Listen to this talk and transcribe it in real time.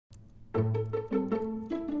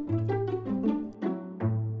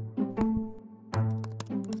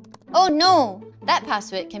Oh no! That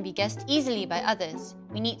password can be guessed easily by others.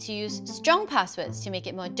 We need to use strong passwords to make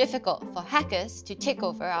it more difficult for hackers to take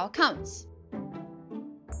over our accounts.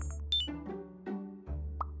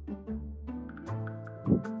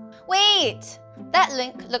 Wait! That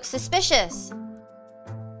link looks suspicious.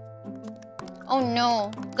 Oh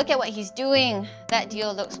no, look at what he's doing. That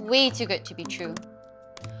deal looks way too good to be true.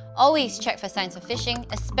 Always check for signs of phishing,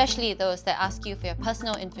 especially those that ask you for your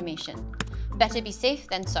personal information. Better be safe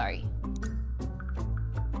than sorry.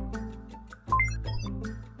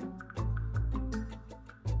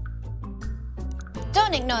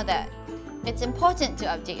 Don't ignore that. It's important to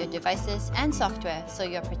update your devices and software so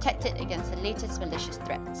you're protected against the latest malicious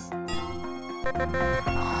threats.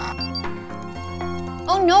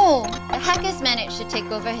 Oh no! The hackers managed to take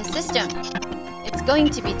over his system. It's going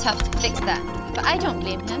to be tough to fix that, but I don't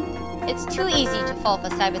blame him. It's too easy to fall for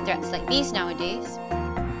cyber threats like these nowadays.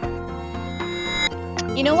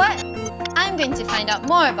 You know what? I'm going to find out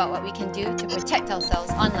more about what we can do to protect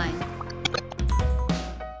ourselves online.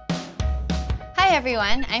 Hi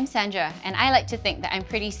everyone, I'm Sandra, and I like to think that I'm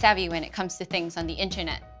pretty savvy when it comes to things on the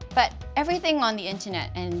internet. But everything on the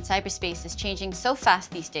internet and in cyberspace is changing so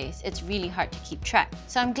fast these days, it's really hard to keep track.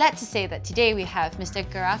 So I'm glad to say that today we have Mr.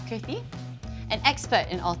 Gaurav Kirti, an expert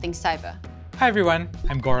in all things cyber. Hi everyone,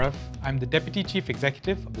 I'm Gaurav. I'm the Deputy Chief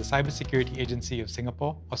Executive of the Cybersecurity Agency of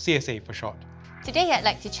Singapore, or CSA for short. Today I'd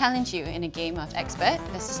like to challenge you in a game of expert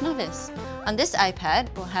versus novice. On this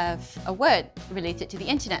iPad, we'll have a word related to the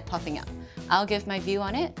internet popping up. I'll give my view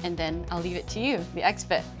on it, and then I'll leave it to you, the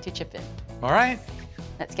expert, to chip in. All right.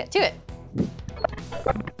 Let's get to it.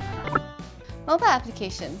 Mobile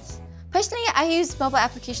applications. Personally, I use mobile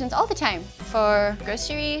applications all the time for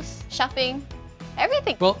groceries, shopping,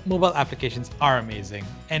 everything. Well, mobile applications are amazing,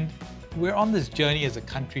 and we're on this journey as a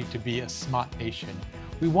country to be a smart nation.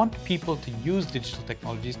 We want people to use digital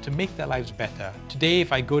technologies to make their lives better. Today,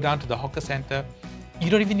 if I go down to the hawker center,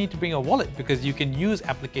 you don't even need to bring a wallet because you can use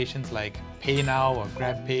applications like PayNow or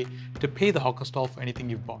GrabPay to pay the hawker stall for anything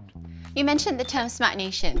you've bought. You mentioned the term Smart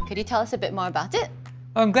Nation. Could you tell us a bit more about it?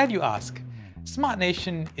 I'm glad you asked. Smart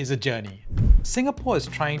Nation is a journey. Singapore is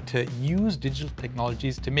trying to use digital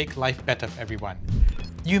technologies to make life better for everyone.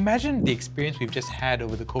 You imagine the experience we've just had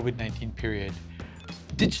over the COVID-19 period.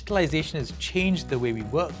 Digitalization has changed the way we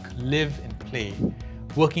work, live, and play.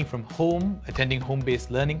 Working from home, attending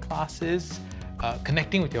home-based learning classes,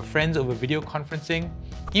 connecting with your friends over video conferencing,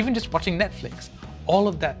 even just watching Netflix. All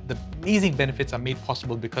of that, the amazing benefits are made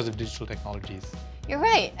possible because of digital technologies. You're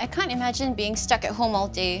right. I can't imagine being stuck at home all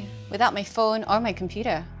day without my phone or my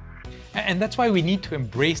computer. And that's why we need to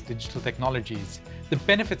embrace digital technologies. The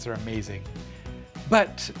benefits are amazing.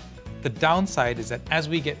 But the downside is that as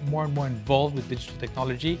we get more and more involved with digital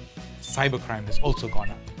technology, cybercrime has also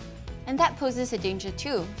gone up. And that poses a danger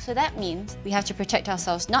too. So that means we have to protect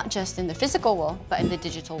ourselves not just in the physical world, but in the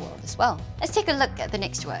digital world as well. Let's take a look at the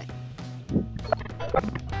next word.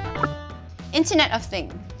 Internet of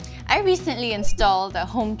Things. I recently installed a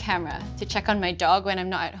home camera to check on my dog when I'm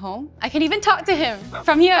not at home. I can even talk to him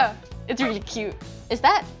from here. It's really cute. Is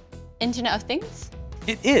that Internet of Things?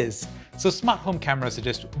 It is. So smart home cameras are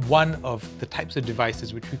just one of the types of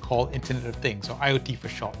devices which we call Internet of Things, or IoT for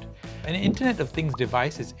short. An Internet of Things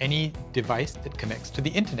device is any device that connects to the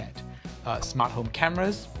internet. Smart home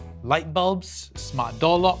cameras, light bulbs, smart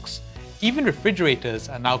door locks, even refrigerators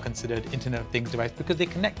are now considered Internet of Things devices because they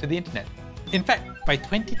connect to the internet. In fact, by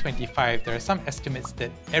 2025, there are some estimates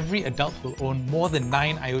that every adult will own more than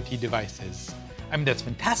 9 IoT devices. I mean, that's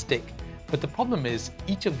fantastic, but the problem is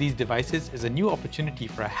each of these devices is a new opportunity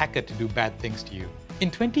for a hacker to do bad things to you.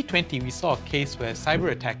 In 2020, we saw a case where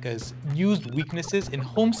cyber attackers used weaknesses in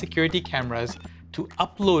home security cameras to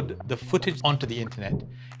upload the footage onto the internet.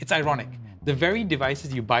 It's ironic. The very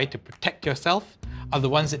devices you buy to protect yourself are the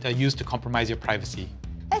ones that are used to compromise your privacy.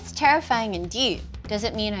 That's terrifying indeed. Does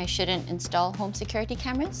it mean I shouldn't install home security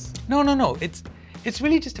cameras? No. It's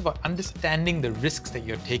really just about understanding the risks that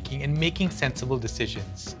you're taking and making sensible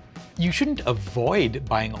decisions. You shouldn't avoid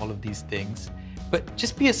buying all of these things, but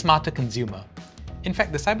just be a smarter consumer. In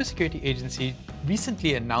fact, the Cybersecurity Agency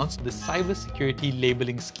recently announced the Cybersecurity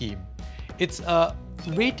Labeling Scheme. It's a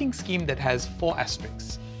rating scheme that has 4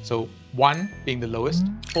 asterisks. So 1 being the lowest,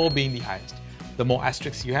 4 being the highest. The more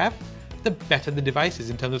asterisks you have, the better the device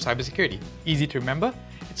is in terms of cybersecurity. Easy to remember.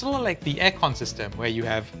 It's a lot like the aircon system where you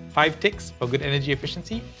have 5 ticks for good energy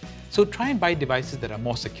efficiency. So try and buy devices that are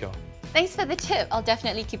more secure. Thanks for the tip. I'll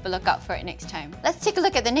definitely keep a lookout for it next time. Let's take a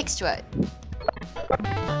look at the next word.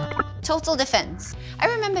 Total defense. I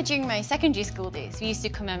remember during my secondary school days, we used to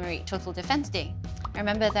commemorate Total Defense Day. I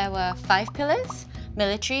remember there were 5 pillars: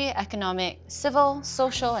 military, economic, civil,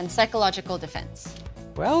 social, and psychological defense.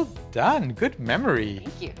 Well done, good memory.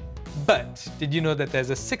 Thank you. But did you know that there's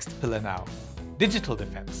a 6th pillar now? Digital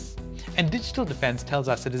defense. And digital defense tells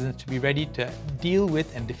our citizens to be ready to deal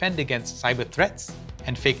with and defend against cyber threats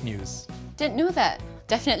and fake news. Didn't know that.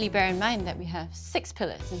 Definitely bear in mind that we have 6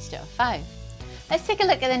 pillars instead of 5. Let's take a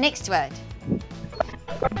look at the next word.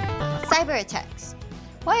 Cyber attacks.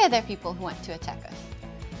 Why are there people who want to attack us?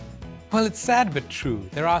 Well, it's sad but true.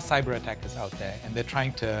 There are cyber attackers out there and they're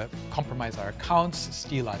trying to compromise our accounts,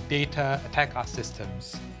 steal our data, attack our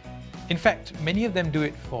systems. In fact, many of them do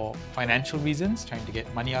it for financial reasons, trying to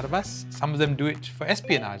get money out of us. Some of them do it for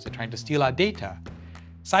espionage, they're trying to steal our data.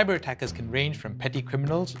 Cyber attackers can range from petty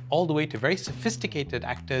criminals all the way to very sophisticated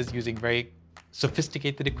actors using very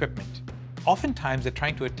sophisticated equipment. Oftentimes, they're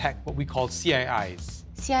trying to attack what we call CIIs.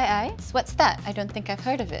 CIIs? What's that? I don't think I've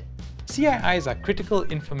heard of it. CIIs are critical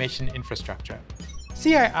information infrastructure.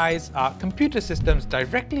 CIIs are computer systems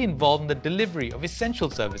directly involved in the delivery of essential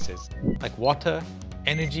services like water,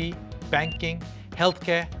 energy, banking,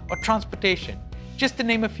 healthcare, or transportation, just to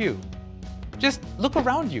name a few. Just look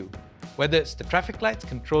around you, whether it's the traffic lights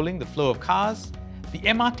controlling the flow of cars, the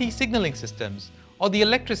MRT signaling systems, or the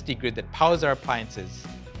electricity grid that powers our appliances.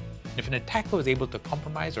 If an attacker was able to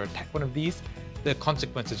compromise or attack one of these, the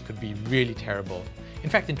consequences could be really terrible. In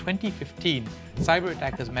fact, in 2015, cyber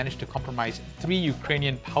attackers managed to compromise 3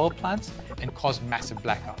 Ukrainian power plants and caused massive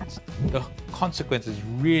blackouts. The consequences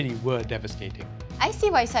really were devastating. I see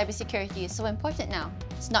why cybersecurity is so important now.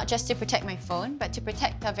 It's not just to protect my phone, but to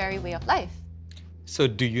protect our very way of life. So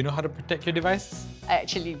do you know how to protect your devices? I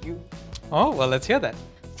actually do. Oh, well, let's hear that.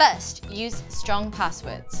 First, use strong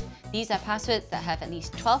passwords. These are passwords that have at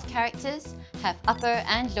least 12 characters, have upper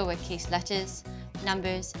and lowercase letters,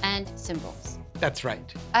 numbers, and symbols. That's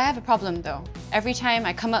right. I have a problem though. Every time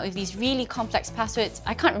I come up with these really complex passwords,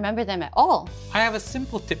 I can't remember them at all. I have a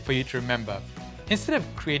simple tip for you to remember. Instead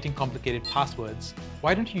of creating complicated passwords,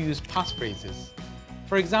 why don't you use passphrases?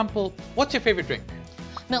 For example, what's your favorite drink?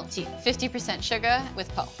 Milk tea, 50% sugar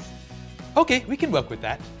with pulse. Okay, we can work with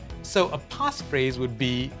that. So a passphrase would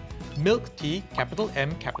be milk tea, capital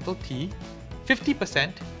M, capital T,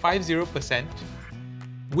 50%, 50%,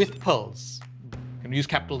 with pearls. You can use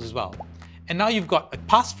capitals as well. And now you've got a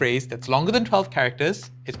passphrase that's longer than 12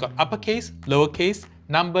 characters. It's got uppercase, lowercase,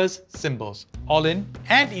 numbers, symbols, all in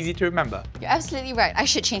and easy to remember. You're absolutely right. I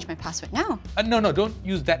should change my password now. No, don't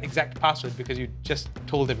use that exact password because you just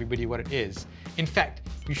told everybody what it is. In fact,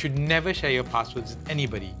 you should never share your passwords with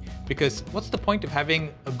anybody because what's the point of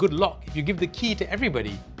having a good lock if you give the key to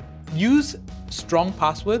everybody? Use strong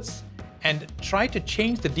passwords and try to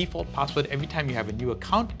change the default password every time you have a new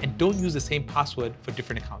account and don't use the same password for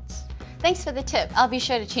different accounts. Thanks for the tip. I'll be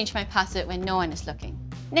sure to change my password when no one is looking.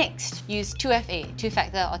 Next, use 2FA,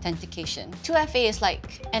 two-factor authentication. 2FA is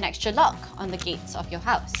like an extra lock on the gates of your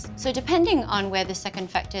house. So depending on where the second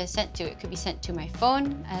factor is sent to, it could be sent to my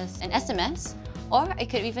phone as an SMS, or it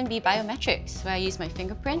could even be biometrics, where I use my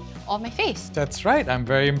fingerprint or my face. That's right, I'm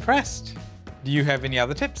very impressed. Do you have any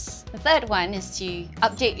other tips? The third one is to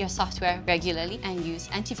update your software regularly and use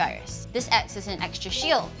antivirus. This acts as an extra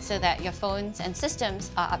shield so that your phones and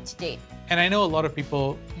systems are up to date. And I know a lot of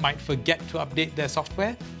people might forget to update their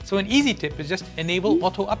software, so an easy tip is just enable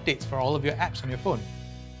auto updates for all of your apps on your phone.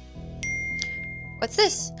 What's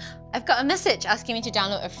this? I've got a message asking me to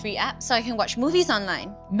download a free app so I can watch movies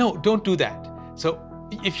online. No, don't do that. So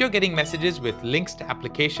if you're getting messages with links to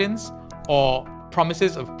applications or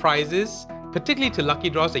promises of prizes, particularly to lucky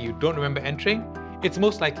draws that you don't remember entering, it's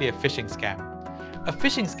most likely a phishing scam. A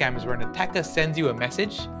phishing scam is where an attacker sends you a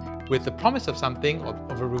message with the promise of something, or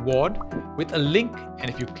of a reward, with a link, and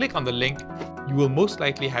if you click on the link, you will most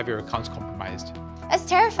likely have your accounts compromised. That's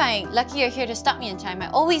terrifying. Lucky you're here to stop me in time. I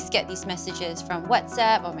always get these messages from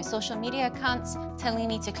WhatsApp or my social media accounts telling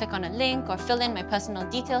me to click on a link or fill in my personal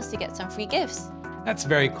details to get some free gifts. That's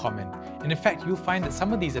very common. And in fact, you'll find that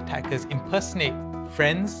some of these attackers impersonate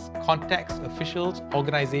friends, contacts, officials,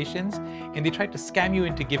 organizations, and they try to scam you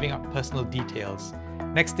into giving up personal details.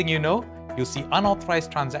 Next thing you know, you'll see unauthorized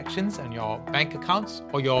transactions on your bank accounts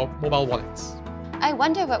or your mobile wallets. I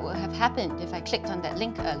wonder what would have happened if I clicked on that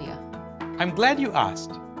link earlier. I'm glad you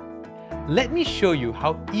asked. Let me show you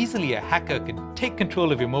how easily a hacker can take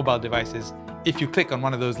control of your mobile devices if you click on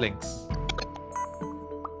one of those links.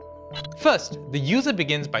 First, the user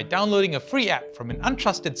begins by downloading a free app from an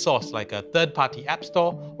untrusted source like a third-party app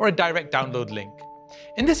store or a direct download link.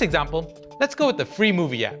 In this example, let's go with the free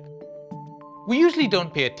movie app. We usually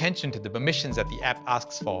don't pay attention to the permissions that the app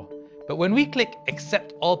asks for, But when we click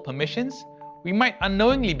Accept All Permissions, we might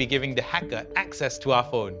unknowingly be giving the hacker access to our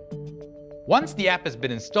phone. Once the app has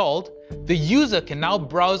been installed, the user can now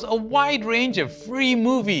browse a wide range of free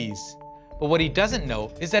movies. But what he doesn't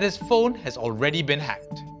know is that his phone has already been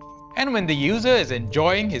hacked. And when the user is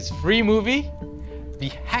enjoying his free movie, the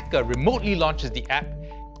hacker remotely launches the app,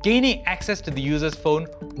 gaining access to the user's phone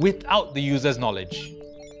without the user's knowledge.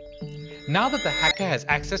 Now that the hacker has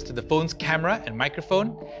access to the phone's camera and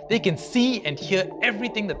microphone, they can see and hear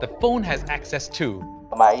everything that the phone has access to.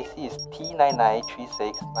 My IC is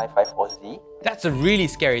T9936954Z. That's a really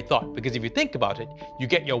scary thought because if you think about it, you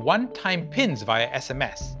get your one-time PINs via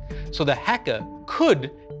SMS. So the hacker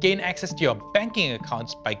could gain access to your banking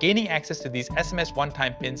accounts by gaining access to these SMS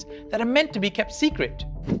one-time PINs that are meant to be kept secret.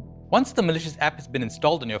 Once the malicious app has been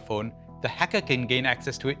installed on your phone, the hacker can gain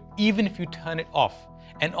access to it even if you turn it off.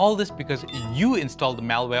 And all this because you installed the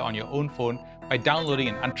malware on your own phone by downloading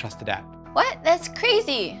an untrusted app. What? That's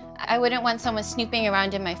crazy. I wouldn't want someone snooping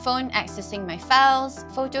around in my phone, accessing my files,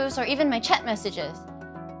 photos, or even my chat messages.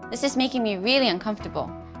 This is making me really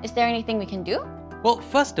uncomfortable. Is there anything we can do? Well,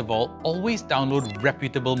 first of all, always download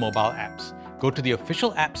reputable mobile apps. Go to the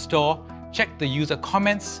official app store, check the user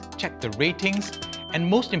comments, check the ratings, and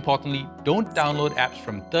most importantly, don't download apps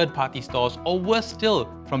from third-party stores or worse still,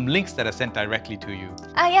 from links that are sent directly to you.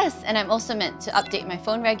 Ah yes, and I'm also meant to update my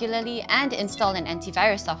phone regularly and install an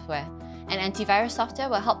antivirus software. An antivirus software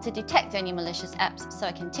will help to detect any malicious apps so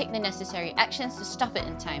I can take the necessary actions to stop it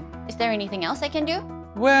in time. Is there anything else I can do?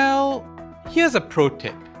 Well, here's a pro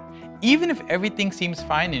tip. Even if everything seems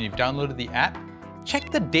fine and you've downloaded the app, check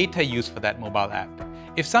the data used for that mobile app.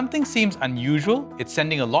 If something seems unusual, it's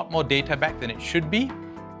sending a lot more data back than it should be,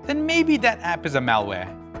 then maybe that app is a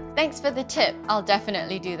malware. Thanks for the tip. I'll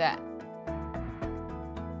definitely do that.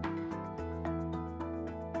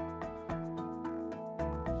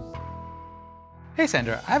 Hey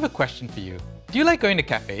Sandra, I have a question for you. Do you like going to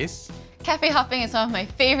cafes? Cafe hopping is one of my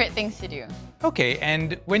favorite things to do. Okay,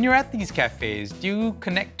 and when you're at these cafes, do you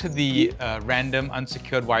connect to the random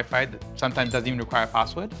unsecured Wi-Fi that sometimes doesn't even require a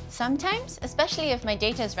password? Sometimes, especially if my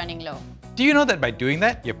data is running low. Do you know that by doing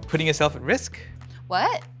that, you're putting yourself at risk?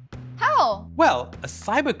 What? How? Well, a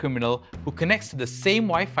cyber criminal who connects to the same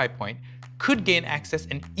Wi-Fi point could gain access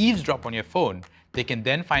and eavesdrop on your phone. They can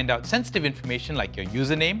then find out sensitive information like your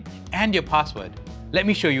username and your password. Let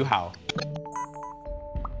me show you how.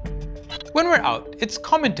 When we're out, it's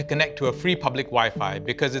common to connect to a free public Wi-Fi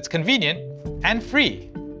because it's convenient and free.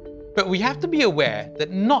 But we have to be aware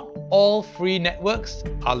that not all free networks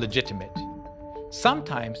are legitimate.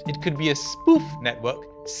 Sometimes it could be a spoof network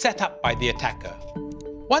set up by the attacker.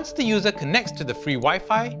 Once the user connects to the free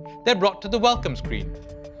Wi-Fi, they're brought to the welcome screen.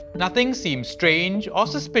 Nothing seems strange or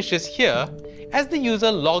suspicious here as the user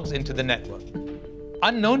logs into the network.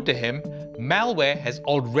 Unknown to him, malware has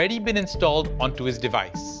already been installed onto his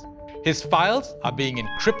device. His files are being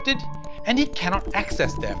encrypted and he cannot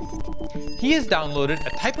access them. He has downloaded a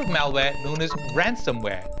type of malware known as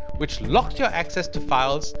ransomware, which locks your access to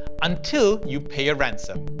files until you pay a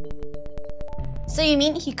ransom. So you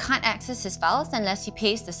mean he can't access his files unless he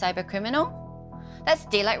pays the cyber criminal? That's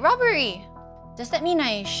daylight robbery! Does that mean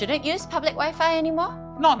I shouldn't use public Wi-Fi anymore?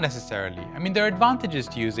 Not necessarily. I mean, there are advantages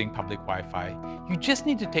to using public Wi-Fi. You just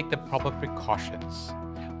need to take the proper precautions.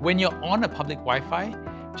 When you're on a public Wi-Fi,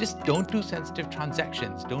 just don't do sensitive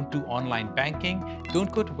transactions, don't do online banking, don't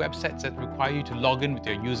go to websites that require you to log in with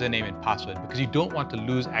your username and password because you don't want to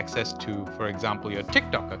lose access to, for example, your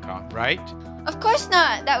TikTok account, right? Of course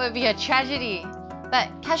not! That would be a tragedy. But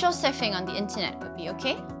casual surfing on the internet would be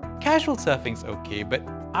okay? Casual surfing's okay, but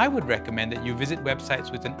I would recommend that you visit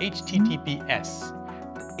websites with an HTTPS.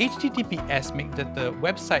 HTTPS means that the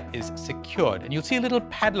website is secured, and you'll see a little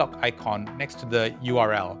padlock icon next to the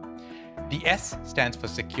URL. The S stands for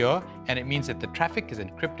secure, and it means that the traffic is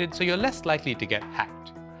encrypted, so you're less likely to get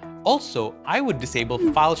hacked. Also, I would disable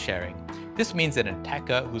file sharing. This means that an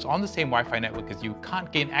attacker who's on the same Wi-Fi network as you can't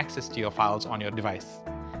gain access to your files on your device.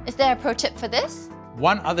 Is there a pro tip for this?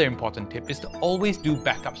 One other important tip is to always do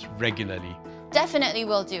backups regularly. Definitely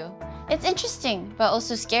will do. It's interesting, but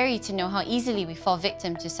also scary to know how easily we fall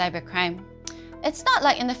victim to cybercrime. It's not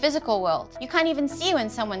like in the physical world. You can't even see when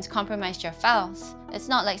someone's compromised your files. It's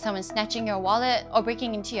not like someone snatching your wallet or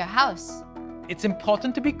breaking into your house. It's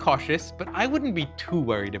important to be cautious, but I wouldn't be too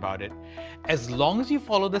worried about it. As long as you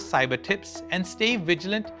follow the cyber tips and stay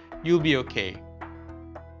vigilant, you'll be okay.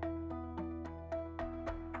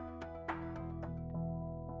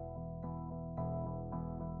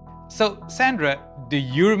 So, Sandra, do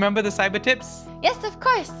you remember the cyber tips? Yes, of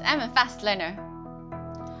course. I'm a fast learner.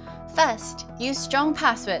 First, use strong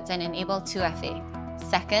passwords and enable 2FA.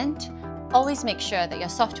 Second, Always make sure that your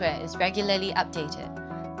software is regularly updated.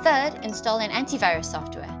 Third, install an antivirus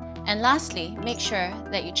software. And lastly, make sure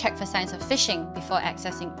that you check for signs of phishing before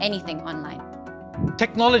accessing anything online.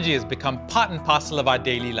 Technology has become part and parcel of our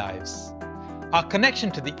daily lives. Our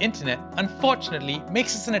connection to the internet, unfortunately,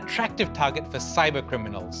 makes us an attractive target for cyber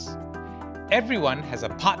criminals. Everyone has a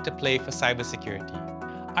part to play for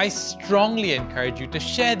cybersecurity. I strongly encourage you to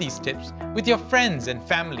share these tips with your friends and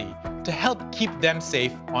family to help keep them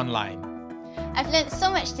safe online. I've learned so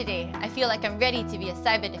much today. I feel like I'm ready to be a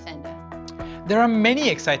cyber defender. There are many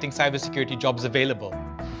exciting cybersecurity jobs available.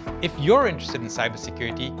 If you're interested in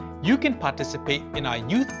cybersecurity, you can participate in our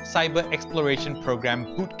Youth Cyber Exploration Program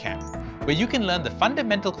Bootcamp, where you can learn the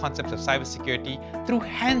fundamental concepts of cybersecurity through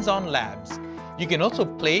hands-on labs. You can also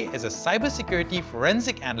play as a cybersecurity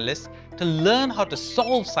forensic analyst to learn how to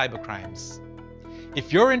solve cybercrimes.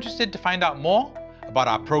 If you're interested to find out more about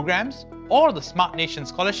our programs or the Smart Nation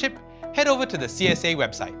Scholarship, head over to the CSA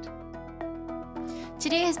website.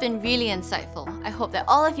 Today has been really insightful. I hope that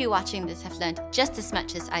all of you watching this have learned just as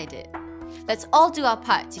much as I did. Let's all do our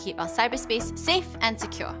part to keep our cyberspace safe and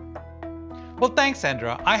secure. Well, thanks,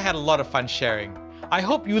 Sandra. I had a lot of fun sharing. I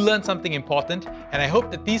hope you learned something important, and I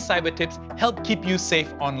hope that these cyber tips help keep you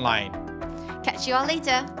safe online. Catch you all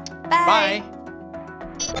later. Bye. Bye.